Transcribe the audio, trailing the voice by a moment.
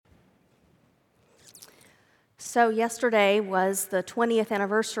So yesterday was the 20th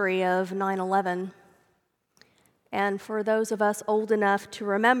anniversary of 9/11, and for those of us old enough to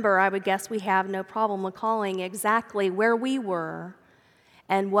remember, I would guess we have no problem recalling exactly where we were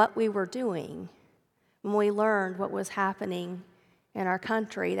and what we were doing when we learned what was happening in our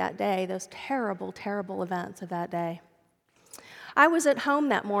country that day, those terrible, terrible events of that day. I was at home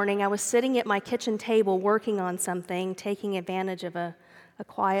that morning. I was sitting at my kitchen table working on something, taking advantage of a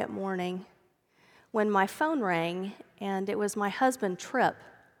quiet morning, when my phone rang, and it was my husband, Tripp.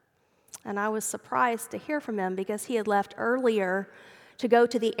 And I was surprised to hear from him because he had left earlier to go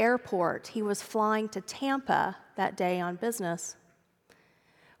to the airport. He was flying to Tampa that day on business.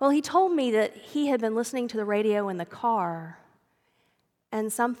 Well, he told me that he had been listening to the radio in the car,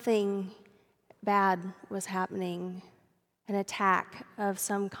 and something bad was happening, an attack of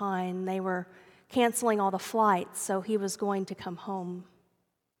some kind. They were canceling all the flights, so he was going to come home.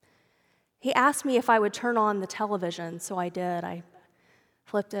 He asked me if I would turn on the television, so I did. I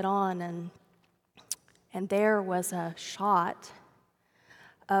flipped it on, and there was a shot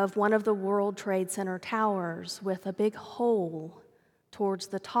of one of the World Trade Center towers with a big hole towards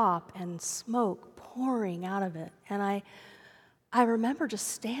the top and smoke pouring out of it. And I remember just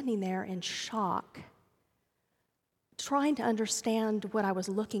standing there in shock, trying to understand what I was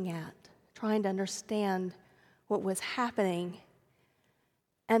looking at, trying to understand what was happening.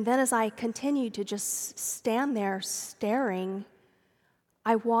 And then as I continued to just stand there staring,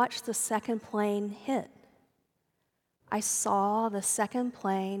 I watched the second plane hit. I saw the second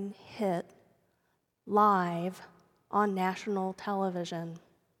plane hit live on national television.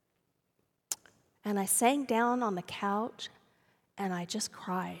 And I sank down on the couch and I just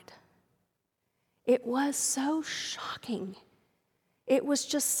cried. It was so shocking. It was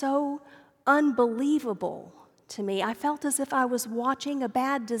just so unbelievable to me. I felt as if I was watching a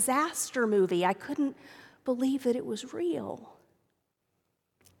bad disaster movie. I couldn't believe that it was real.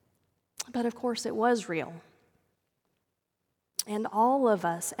 But of course it was real. And all of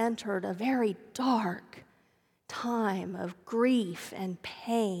us entered a very dark time of grief and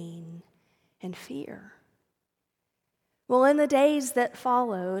pain and fear. Well, in the days that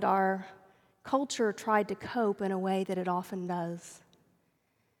followed, our culture tried to cope in a way that it often does,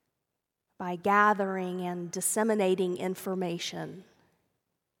 by gathering and disseminating information.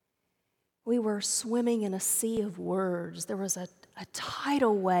 We were swimming in a sea of words. There was a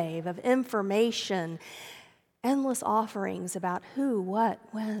tidal wave of information, endless offerings about who, what,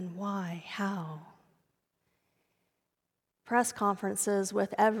 when, why, how. Press conferences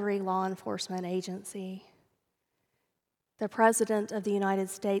with every law enforcement agency. The President of the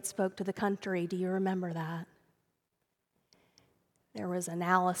United States spoke to the country. Do you remember that? There was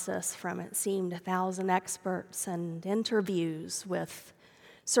analysis from, it seemed, 1,000 experts and interviews with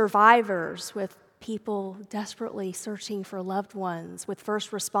survivors, with people desperately searching for loved ones, with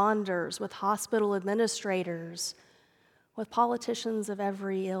first responders, with hospital administrators, with politicians of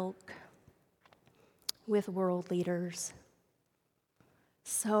every ilk, with world leaders.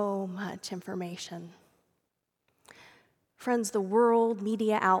 So much information. Friends, the world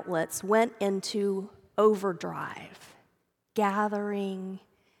media outlets went into overdrive, gathering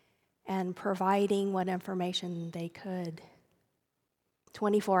and providing what information they could,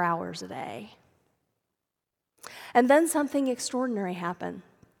 24 hours a day. And then something extraordinary happened.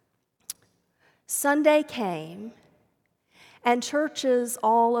 Sunday came, and churches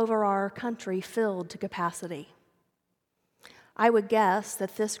all over our country filled to capacity. I would guess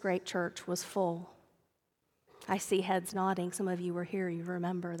that this great church was full. I see heads nodding. Some of you were here. You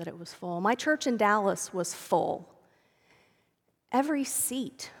remember that it was full. My church in Dallas was full. Every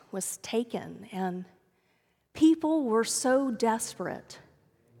seat was taken, and people were so desperate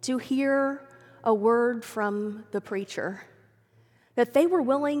to hear a word from the preacher that they were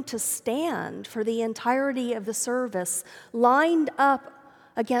willing to stand for the entirety of the service, lined up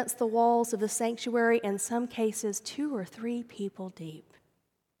against the walls of the sanctuary, in some cases 2 or 3 people deep.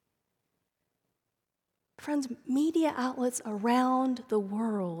 Friends, media outlets around the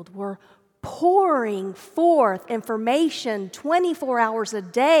world were pouring forth information 24 hours a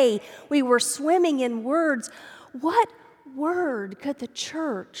day. We were swimming in words. What word could the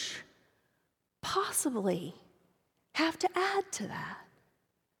church possibly have to add to that?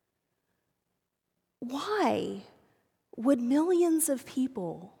 Why would millions of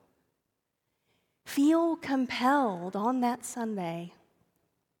people feel compelled on that Sunday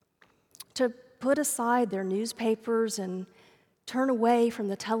to put aside their newspapers and turn away from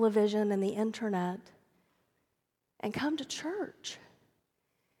the television and the internet and come to church?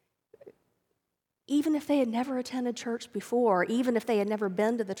 Even if they had never attended church before, even if they had never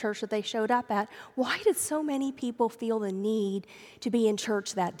been to the church that they showed up at, why did so many people feel the need to be in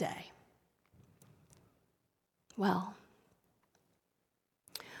church that day? Well,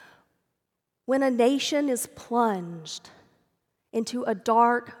 when a nation is plunged into a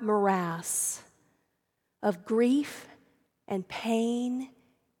dark morass of grief and pain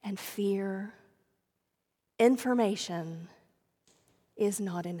and fear, information is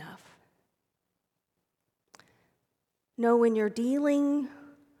not enough. No, when you're dealing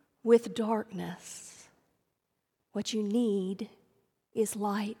with darkness, what you need is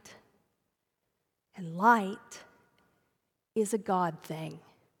light. And light is a God thing.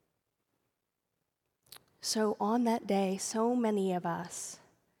 So on that day, so many of us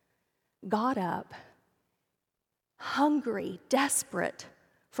got up, hungry, desperate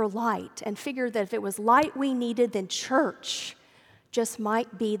for light, and figured that if it was light we needed, then church just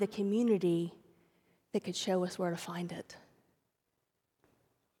might be the community that could show us where to find it.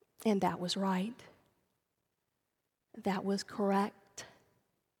 And that was right. That was correct.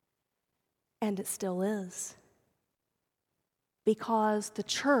 And it still is. Because the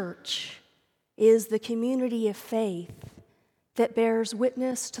church is the community of faith that bears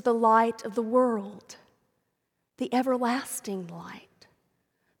witness to the light of the world, the everlasting light,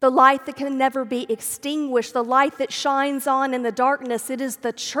 the light that can never be extinguished, the light that shines on in the darkness. It is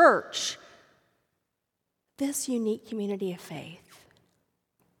the church, this unique community of faith,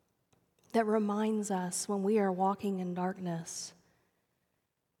 that reminds us when we are walking in darkness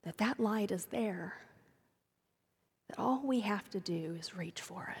that that light is there, that all we have to do is reach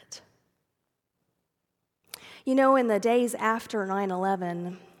for it. You know, in the days after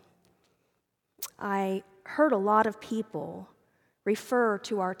 9/11, I heard a lot of people refer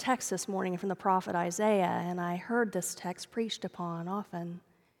to our text this morning from the prophet Isaiah, and I heard this text preached upon often.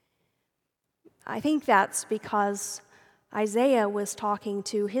 I think that's because Isaiah was talking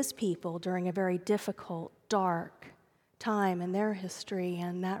to his people during a very difficult, dark time in their history,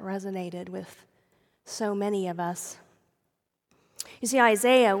 and that resonated with so many of us. You see,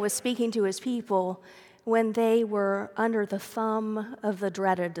 Isaiah was speaking to his people when they were under the thumb of the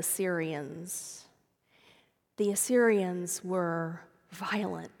dreaded Assyrians. The Assyrians were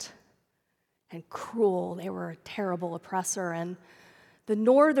violent and cruel. They were a terrible oppressor, and the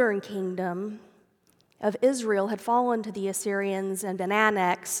northern kingdom of Israel had fallen to the Assyrians and been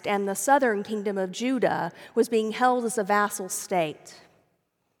annexed, and the southern kingdom of Judah was being held as a vassal state.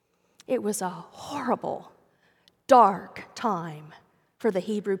 It was a horrible, dark time for the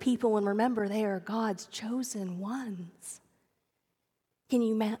Hebrew people, and remember, they are God's chosen ones. Can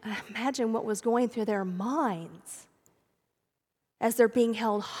you imagine what was going through their minds as they're being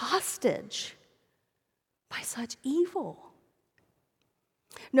held hostage by such evil?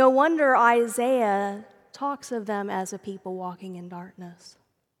 No wonder Isaiah talks of them as a people walking in darkness.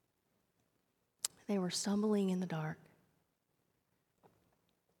 They were stumbling in the dark.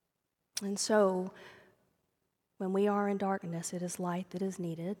 And so, when we are in darkness, it is light that is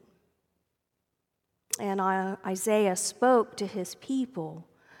needed. And Isaiah spoke to his people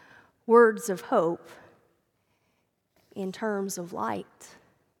words of hope in terms of light.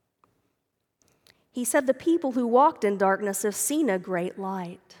 He said, "The people who walked in darkness have seen a great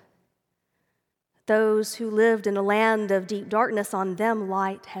light. Those who lived in a land of deep darkness, on them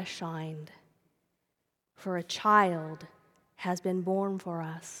light has shined. For a child has been born for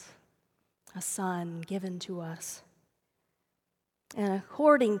us, a son given to us." And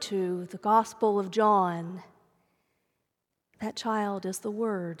according to the Gospel of John, that child is the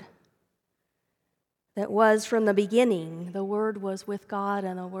Word that was from the beginning. The Word was with God,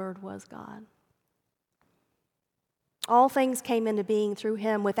 and the Word was God. All things came into being through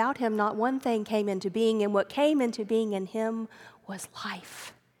him. Without him, not one thing came into being, and what came into being in him was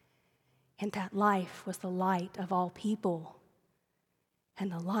life. And that life was the light of all people.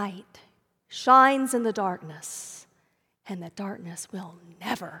 And the light shines in the darkness, and the darkness will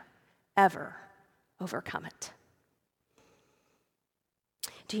never, ever overcome it.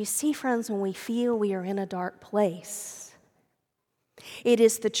 Do you see, friends, when we feel we are in a dark place, it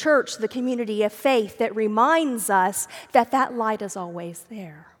is the church, the community of faith, that reminds us that that light is always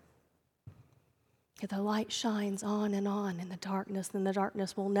there. If the light shines on in the darkness, then the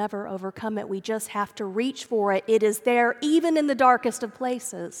darkness will never overcome it. We just have to reach for it. It is there even in the darkest of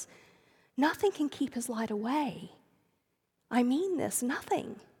places. Nothing can keep his light away. I mean this,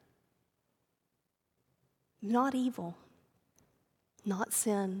 nothing. Not evil, not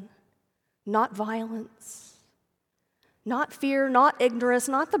sin, not violence, not fear, not ignorance,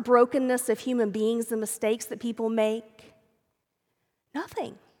 not the brokenness of human beings, the mistakes that people make.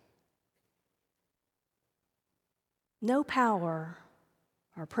 Nothing. No power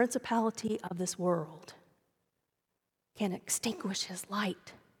or principality of this world can extinguish his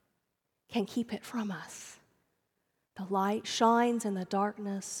light, can keep it from us. The light shines in the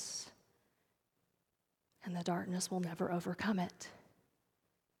darkness, and the darkness will never overcome it.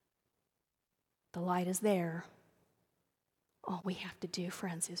 The light is there. All we have to do,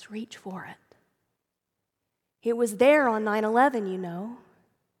 friends, is reach for it. It was there on 9/11, you know.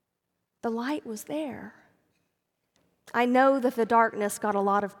 The light was there. I know that the darkness got a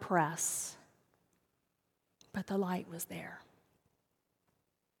lot of press, but the light was there.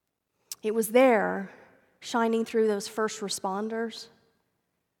 It was there, shining through those first responders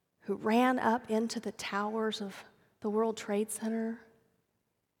who ran up into the towers of the World Trade Center,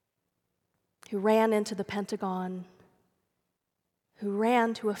 who ran into the Pentagon, who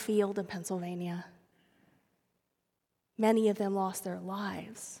ran to a field in Pennsylvania. Many of them lost their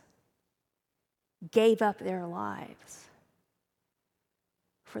lives, gave up their lives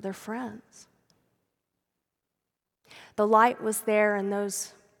for their friends. The light was there in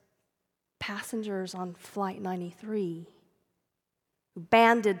those passengers on Flight 93 who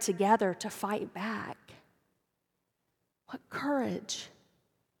banded together to fight back. What courage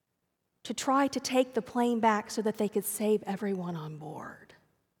to try to take the plane back so that they could save everyone on board.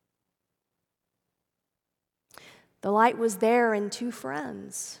 The light was there in two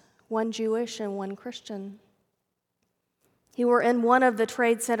friends, one Jewish and one Christian, who were in one of the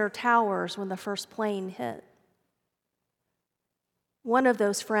Trade Center towers when the first plane hit. One of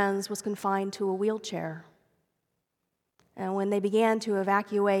those friends was confined to a wheelchair, and when they began to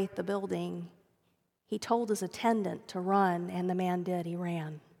evacuate the building, he told his attendant to run, and the man did. He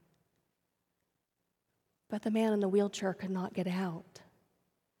ran. But the man in the wheelchair could not get out.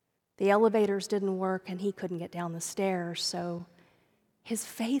 The elevators didn't work, and he couldn't get down the stairs, so his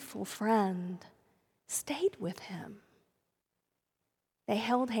faithful friend stayed with him. They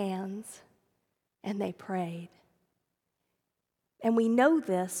held hands, and they prayed. And we know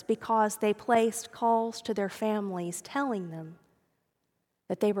this because they placed calls to their families telling them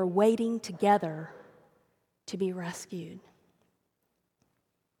that they were waiting together to be rescued.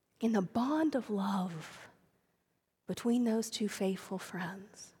 In the bond of love between those two faithful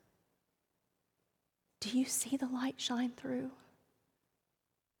friends, do you see the light shine through?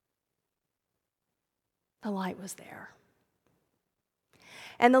 The light was there.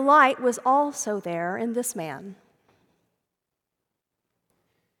 And the light was also there in this man.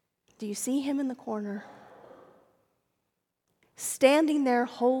 Do you see him in the corner? Standing there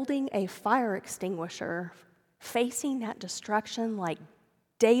holding a fire extinguisher, facing that destruction like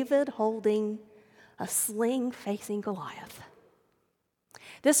David holding a sling facing Goliath.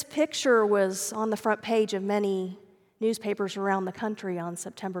 This picture was on the front page of many newspapers around the country on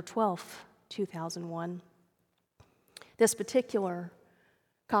September 12th, 2001. This particular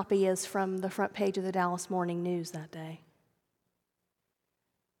copy is from the front page of the Dallas Morning News that day.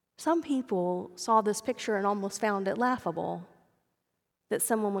 Some people saw this picture and almost found it laughable that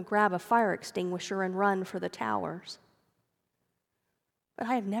someone would grab a fire extinguisher and run for the towers. But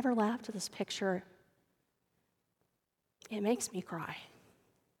I have never laughed at this picture. It makes me cry.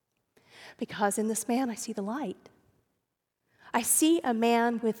 Because in this man, I see the light. I see a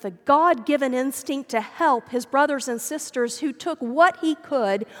man with the God-given instinct to help his brothers and sisters who took what he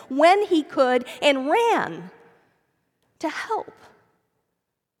could, when he could, and ran to help,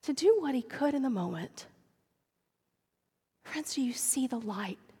 to do what he could in the moment. Friends, do you see the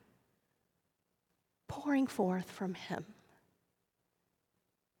light pouring forth from him?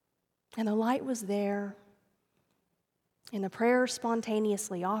 And the light was there in the prayers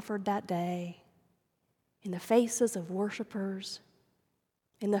spontaneously offered that day, in the faces of worshipers,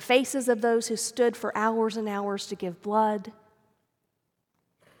 in the faces of those who stood for hours and hours to give blood.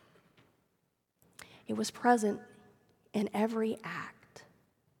 It was present in every act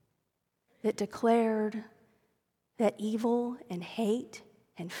that declared that evil and hate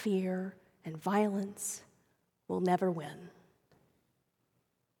and fear and violence will never win.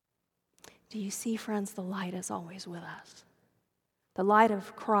 Do you see, friends, the light is always with us. The light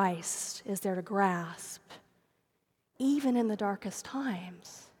of Christ is there to grasp, even in the darkest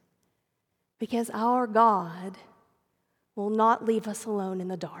times, because our God will not leave us alone in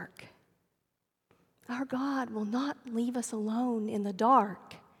the dark. Our God will not leave us alone in the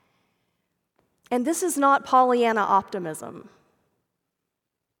dark. And this is not Pollyanna optimism.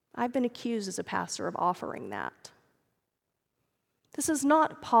 I've been accused as a pastor of offering that. This is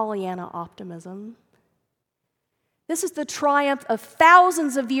not Pollyanna optimism. This is the triumph of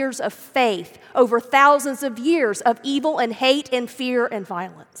thousands of years of faith over thousands of years of evil and hate and fear and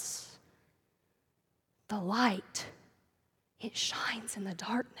violence. The light It shines in the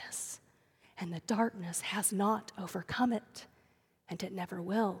darkness, and the darkness has not overcome it, and it never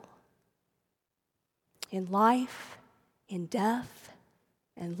will. In life, in death,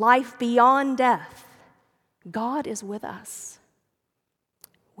 and life beyond death, God is with us.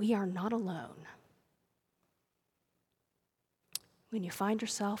 We are not alone. When you find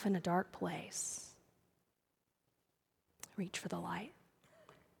yourself in a dark place, reach for the light.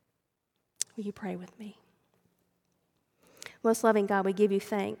 Will you pray with me? Most loving God, we give you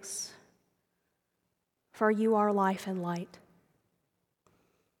thanks, for you are life and light.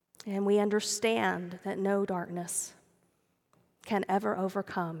 And we understand that no darkness can ever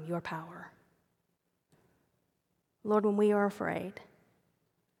overcome your power. Lord, when we are afraid,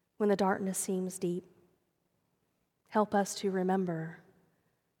 when the darkness seems deep, help us to remember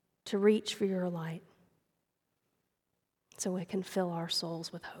to reach for your light so it can fill our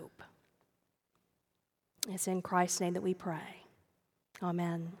souls with hope. It's in Christ's name that we pray.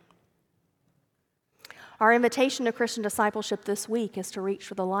 Amen. Our invitation to Christian discipleship this week is to reach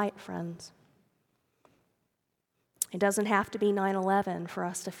for the light, friends. It doesn't have to be 9/11 for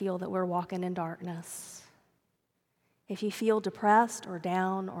us to feel that we're walking in darkness. If you feel depressed or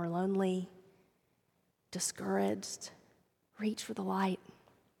down or lonely, discouraged, reach for the light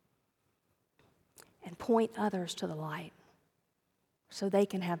and point others to the light so they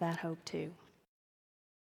can have that hope too.